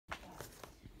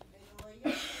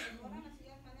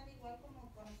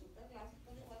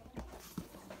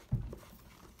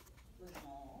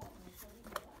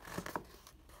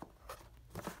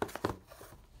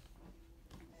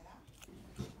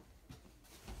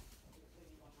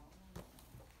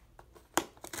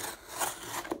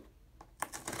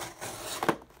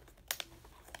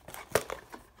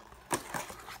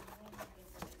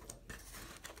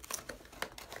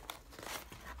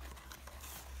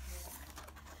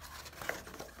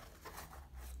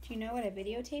Do you know what a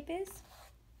videotape is?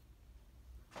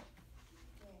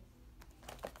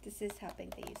 This is how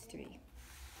big they used to be.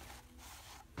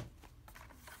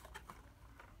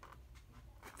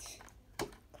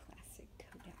 Classic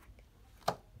Kodak.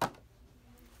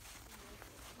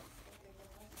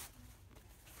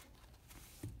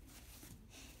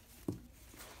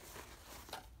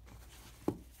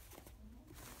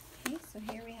 Okay, so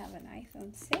here we have an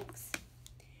iPhone 6.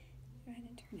 Go ahead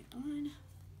and turn it on.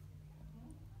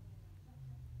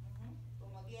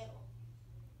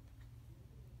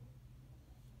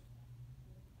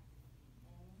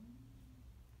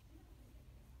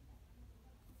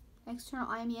 External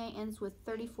IMEI ends with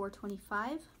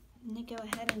 3425. I'm going to go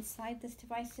ahead and slide this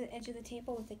device to the edge of the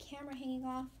table with the camera hanging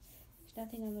off. There's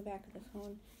nothing on the back of the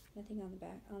phone, nothing on the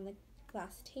back on the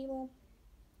glass table.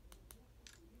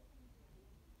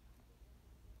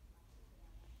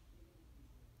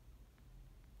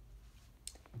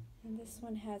 And this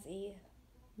one has a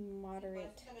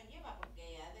moderate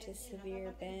to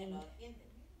severe bend.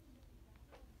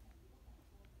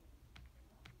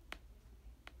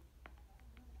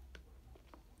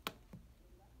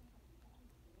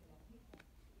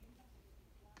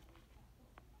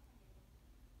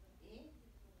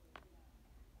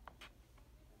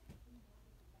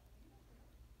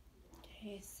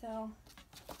 Okay, so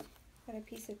got a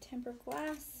piece of tempered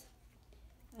glass.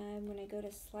 When I go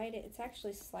to slide it, it's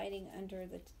actually sliding under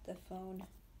the phone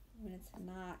when it's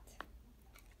not.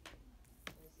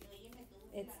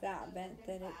 It's that bent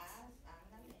that it's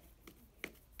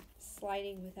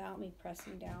sliding without me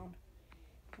pressing down.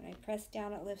 When I press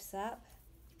down, it lifts up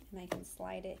and I can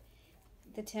slide it,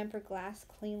 the tempered glass,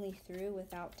 cleanly through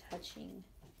without touching.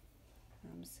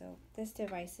 So this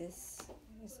device is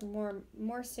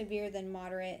more severe than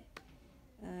moderate.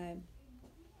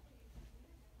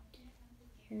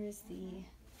 Here's the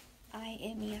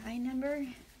IMEI number.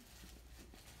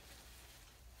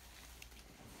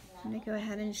 I'm going to go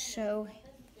ahead and show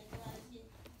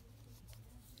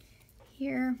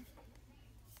here.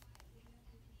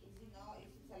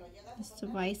 This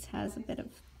device has a bit of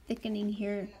thickening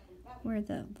here where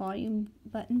the volume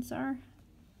buttons are.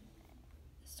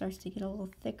 It starts to get a little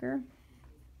thicker.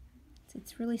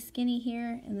 It's really skinny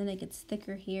here, and then it gets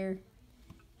thicker here,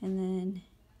 and then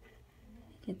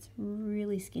it gets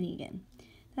really skinny again.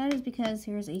 That is because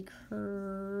there's a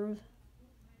curve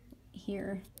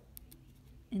here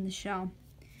in the shell.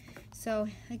 So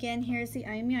again, here's the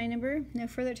IMEI number. No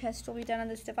further tests will be done on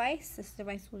this device. This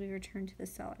device will be returned to the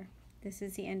seller. This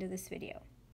is the end of this video.